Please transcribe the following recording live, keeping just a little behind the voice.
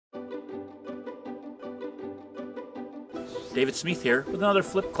David Smith here with another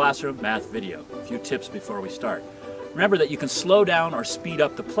Flipped Classroom math video. A few tips before we start. Remember that you can slow down or speed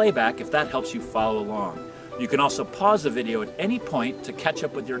up the playback if that helps you follow along. You can also pause the video at any point to catch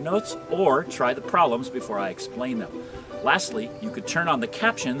up with your notes or try the problems before I explain them. Lastly, you could turn on the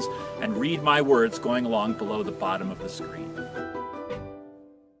captions and read my words going along below the bottom of the screen.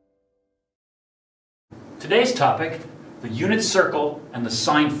 Today's topic, the unit circle and the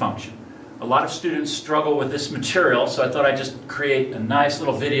sine function. A lot of students struggle with this material, so I thought I'd just create a nice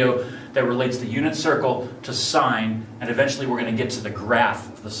little video that relates the unit circle to sine, and eventually we're going to get to the graph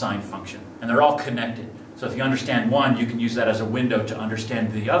of the sine function. And they're all connected. So if you understand one, you can use that as a window to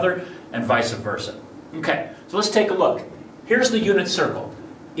understand the other, and vice versa. Okay, so let's take a look. Here's the unit circle.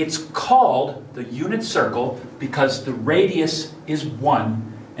 It's called the unit circle because the radius is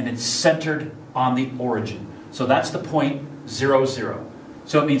 1 and it's centered on the origin. So that's the point 0, 0.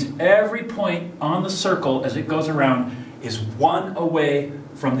 So it means every point on the circle as it goes around is 1 away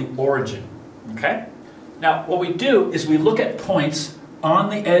from the origin. Okay? Now what we do is we look at points on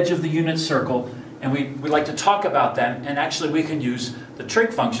the edge of the unit circle and we like to talk about them, and actually we can use the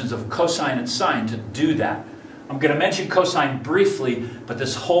trig functions of cosine and sine to do that. I'm going to mention cosine briefly, but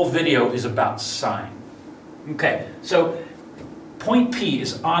this whole video is about sine. Okay, so point P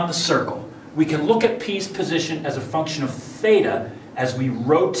is on the circle. We can look at P's position as a function of theta as we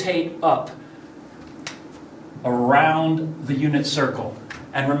rotate up around the unit circle.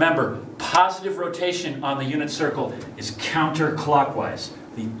 And remember, positive rotation on the unit circle is counterclockwise,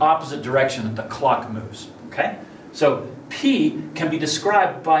 the opposite direction that the clock moves. Okay? So P can be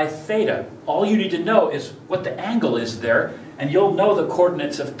described by theta. All you need to know is what the angle is there, and you'll know the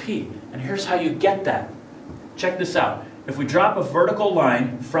coordinates of P. And here's how you get that. Check this out. If we drop a vertical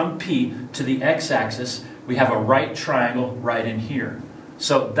line from P to the x-axis, we have a right triangle right in here.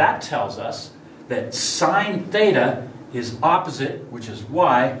 So that tells us that sine theta is opposite, which is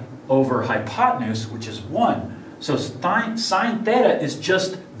y, over hypotenuse, which is 1. So sine theta is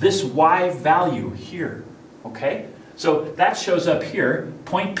just this y value here. Okay? So that shows up here,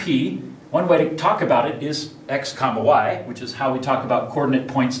 point P. One way to talk about it is x comma y, which is how we talk about coordinate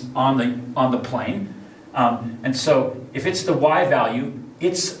points on the plane. And so if it's the y value,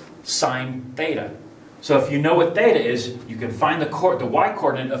 it's sine theta. So if you know what theta is, you can find the y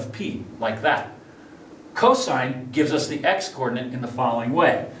coordinate of P, like that. Cosine gives us the x coordinate in the following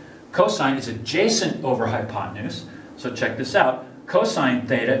way. Cosine is adjacent over hypotenuse, so check this out. Cosine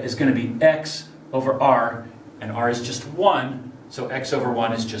theta is going to be x over r, and r is just 1, so x over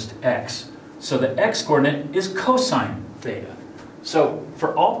 1 is just x. So the x coordinate is cosine theta. So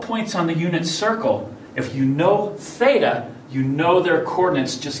for all points on the unit circle, if you know theta, you know their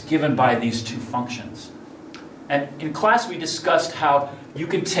coordinates just given by these two functions. And in class we discussed how you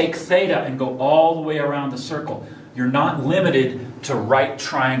can take theta and go all the way around the circle. You're not limited to right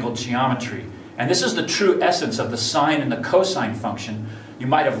triangle geometry. And this is the true essence of the sine and the cosine function. You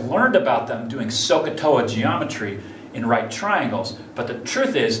might have learned about them doing SOHCAHTOA geometry in right triangles, but the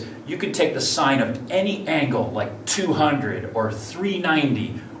truth is you can take the sine of any angle, like 200 or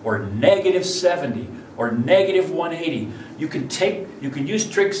 390 or negative 70 or negative 180. You can use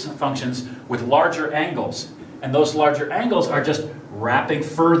trig functions with larger angles, and those larger angles are just wrapping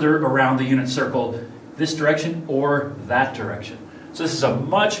further around the unit circle this direction or that direction. So this is a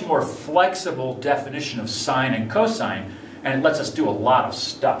much more flexible definition of sine and cosine, and it lets us do a lot of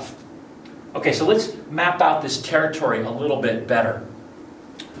stuff. Okay, so let's map out this territory a little bit better.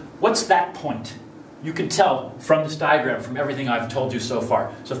 What's that point? You can tell from this diagram, from everything I've told you so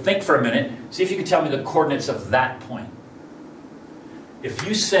far. So think for a minute, see if you can tell me the coordinates of that point. If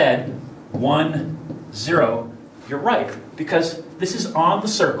you said 1, 0, you're right, because this is on the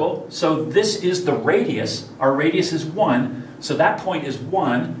circle, so this is the radius. Our radius is 1, so that point is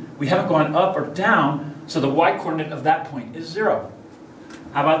 1. We haven't gone up or down, so the y-coordinate of that point is 0.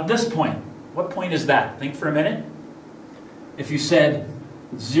 How about this point? What point is that? Think for a minute. If you said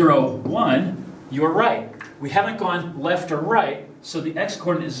 0, 1, you're right. We haven't gone left or right, so the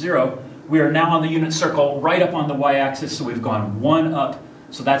x-coordinate is 0. We are now on the unit circle right up on the y-axis, so we've gone 1 up,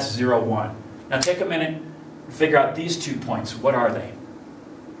 so that's 0, 1. Now take a minute and figure out these 2 points. What are they?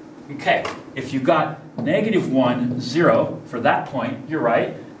 Okay, if you got negative 1, 0 for that point, you're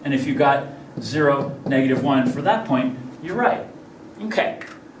right. And if you got 0, negative 1 for that point, you're right. Okay,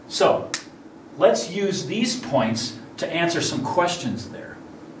 so let's use these points to answer some questions there.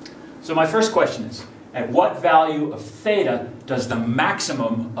 So my first question is, at what value of theta does the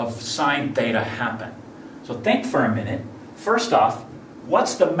maximum of sine theta happen? So think for a minute. First off,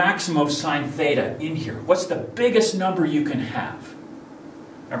 what's the maximum of sine theta in here? What's the biggest number you can have?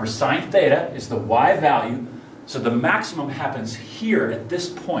 Remember, sine theta is the y value So the maximum happens here at this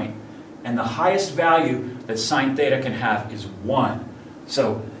point, and the highest value that sine theta can have is 1.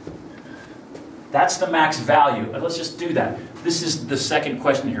 So that's the max value. Let's just do that. This is the second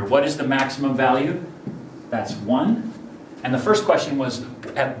question here. What is the maximum value? That's 1. And the first question was,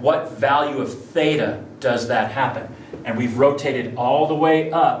 at what value of theta does that happen? And we've rotated all the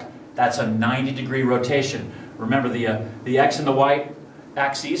way up. That's a 90-degree rotation. Remember, the x and the y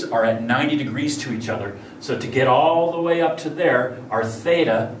axes are at 90 degrees to each other. So to get all the way up to there, our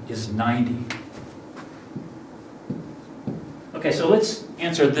theta is 90. Okay, so let's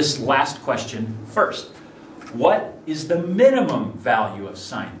answer this last question first. What is the minimum value of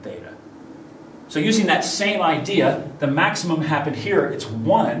sine theta? So using that same idea, the maximum happened here, it's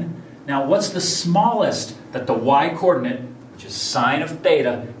 1. Now what's the smallest that the y-coordinate, which is sine of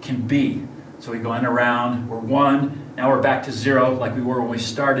theta, can be? So we go in around, we're 1, now we're back to 0 like we were when we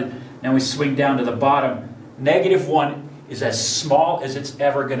started. Now we swing down to the bottom. Negative 1 is as small as it's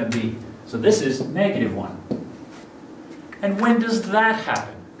ever going to be. So this is negative 1. And when does that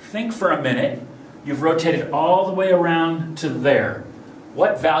happen? Think for a minute. You've rotated all the way around to there.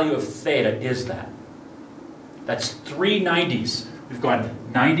 What value of theta is that? That's 3 90s. We've gone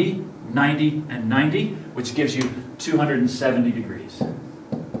 90, 90, and 90, which gives you 270 degrees.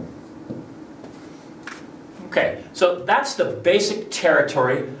 Okay, so that's the basic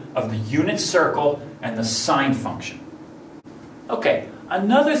territory of the unit circle and the sine function. Okay,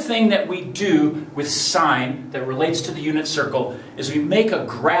 another thing that we do with sine that relates to the unit circle is we make a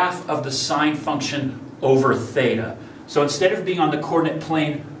graph of the sine function over theta. So instead of being on the coordinate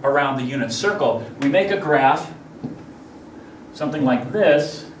plane around the unit circle, we make a graph, something like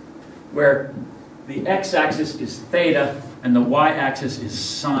this, where the x-axis is theta and the y-axis is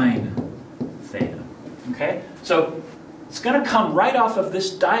sine theta. Okay? So it's going to come right off of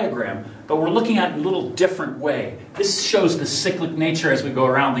this diagram, but we're looking at it in a little different way. This shows the cyclic nature as we go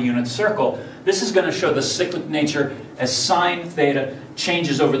around the unit circle. This is going to show the cyclic nature as sine theta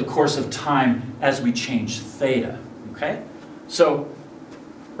changes over the course of time as we change theta. Okay? So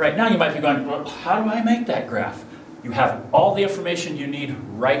right now you might be going, well, how do I make that graph? You have all the information you need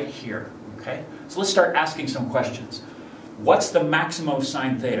right here. Okay? So let's start asking some questions. What's the maximum of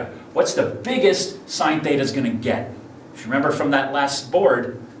sine theta? What's the biggest sine theta is going to get? If you remember from that last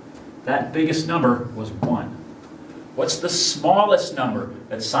board, that biggest number was 1. What's the smallest number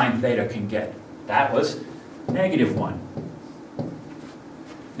that sine theta can get? That was negative 1.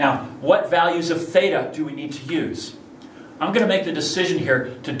 Now, what values of theta do we need to use? I'm going to make the decision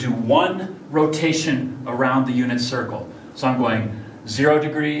here to do one rotation around the unit circle. So I'm going 0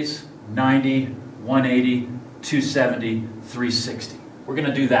 degrees, 90, 180, 270, 360. We're going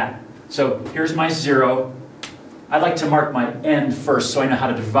to do that. So here's my 0. I'd like to mark my end first so I know how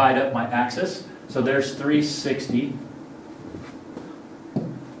to divide up my axis. So there's 360.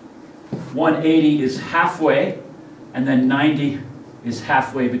 180 is halfway, and then 90 is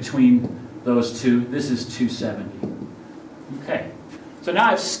halfway between those two. This is 270. Okay, so now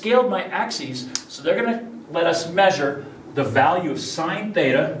I've scaled my axes, so they're going to let us measure the value of sine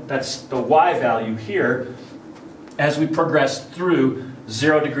theta, that's the y value here, as we progress through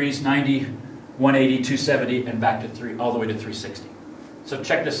 0 degrees, 90, 180, 270, and back to 3, all the way to 360. So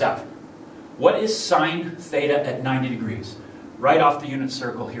check this out. What is sine theta at 90 degrees? Right off the unit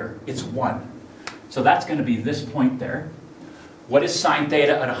circle here, it's 1. So that's going to be this point there. What is sine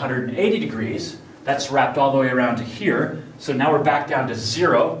theta at 180 degrees? That's wrapped all the way around to here. So now we're back down to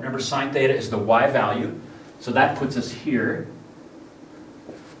 0. Remember, sine theta is the y value. So that puts us here.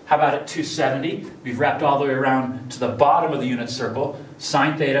 How about at 270? We've wrapped all the way around to the bottom of the unit circle.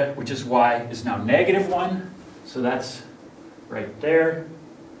 Sine theta, which is y, is now negative 1. So that's right there,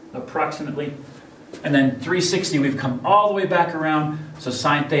 approximately. And then 360, we've come all the way back around. So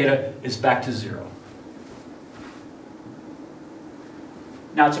sine theta is back to 0.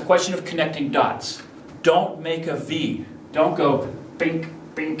 Now it's a question of connecting dots. Don't make a V. Don't go bink,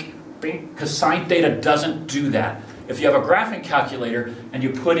 bink, bink, because sine theta doesn't do that. If you have a graphing calculator and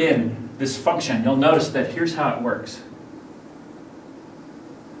you put in this function, you'll notice that here's how it works.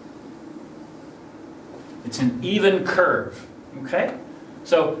 It's an even curve. Okay?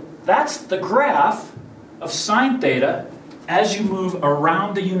 So that's the graph of sine theta as you move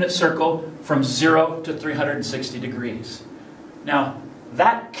around the unit circle from 0 to 360 degrees. Now,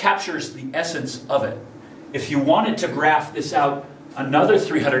 that captures the essence of it. If you wanted to graph this out another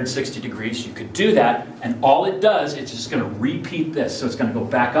 360 degrees, you could do that, and all it does, it's just going to repeat this. So it's going to go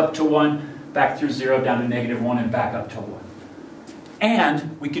back up to 1, back through 0, down to negative 1, and back up to 1.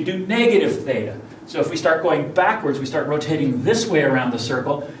 And we could do negative theta. So if we start going backwards, we start rotating this way around the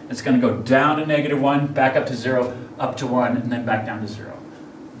circle, it's going to go down to -1, back up to 0, up to 1, and then back down to 0.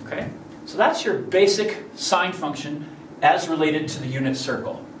 Okay? So that's your basic sine function as related to the unit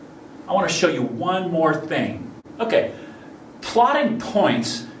circle. I want to show you one more thing. Okay, plotting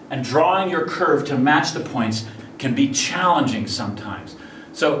points and drawing your curve to match the points can be challenging sometimes.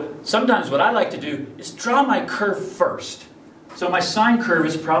 So sometimes what I like to do is draw my curve first. So my sine curve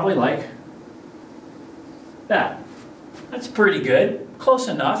is probably like that. That's pretty good, close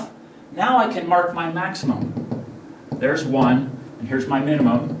enough. Now I can mark my maximum. There's 1, and here's my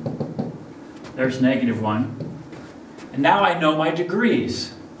minimum. There's -1. And now I know my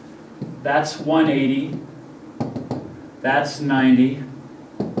degrees. That's 180, that's 90,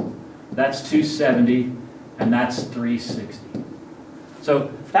 that's 270, and that's 360. So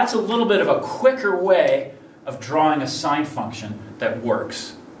that's a little bit of a quicker way of drawing a sine function that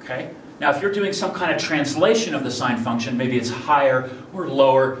works. Okay? Now if you're doing some kind of translation of the sine function, maybe it's higher or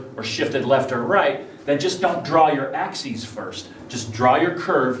lower or shifted left or right, then just don't draw your axes first. Just draw your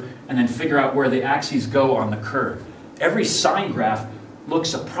curve and then figure out where the axes go on the curve. Every sine graph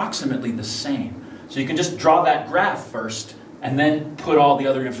looks approximately the same. So you can just draw that graph first and then put all the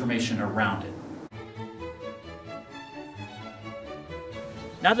other information around it.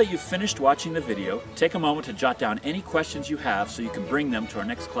 Now that you've finished watching the video, take a moment to jot down any questions you have so you can bring them to our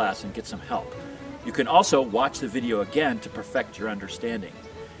next class and get some help. You can also watch the video again to perfect your understanding.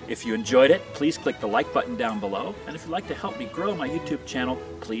 If you enjoyed it, please click the like button down below, and if you'd like to help me grow my YouTube channel,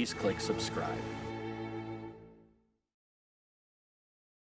 please click subscribe.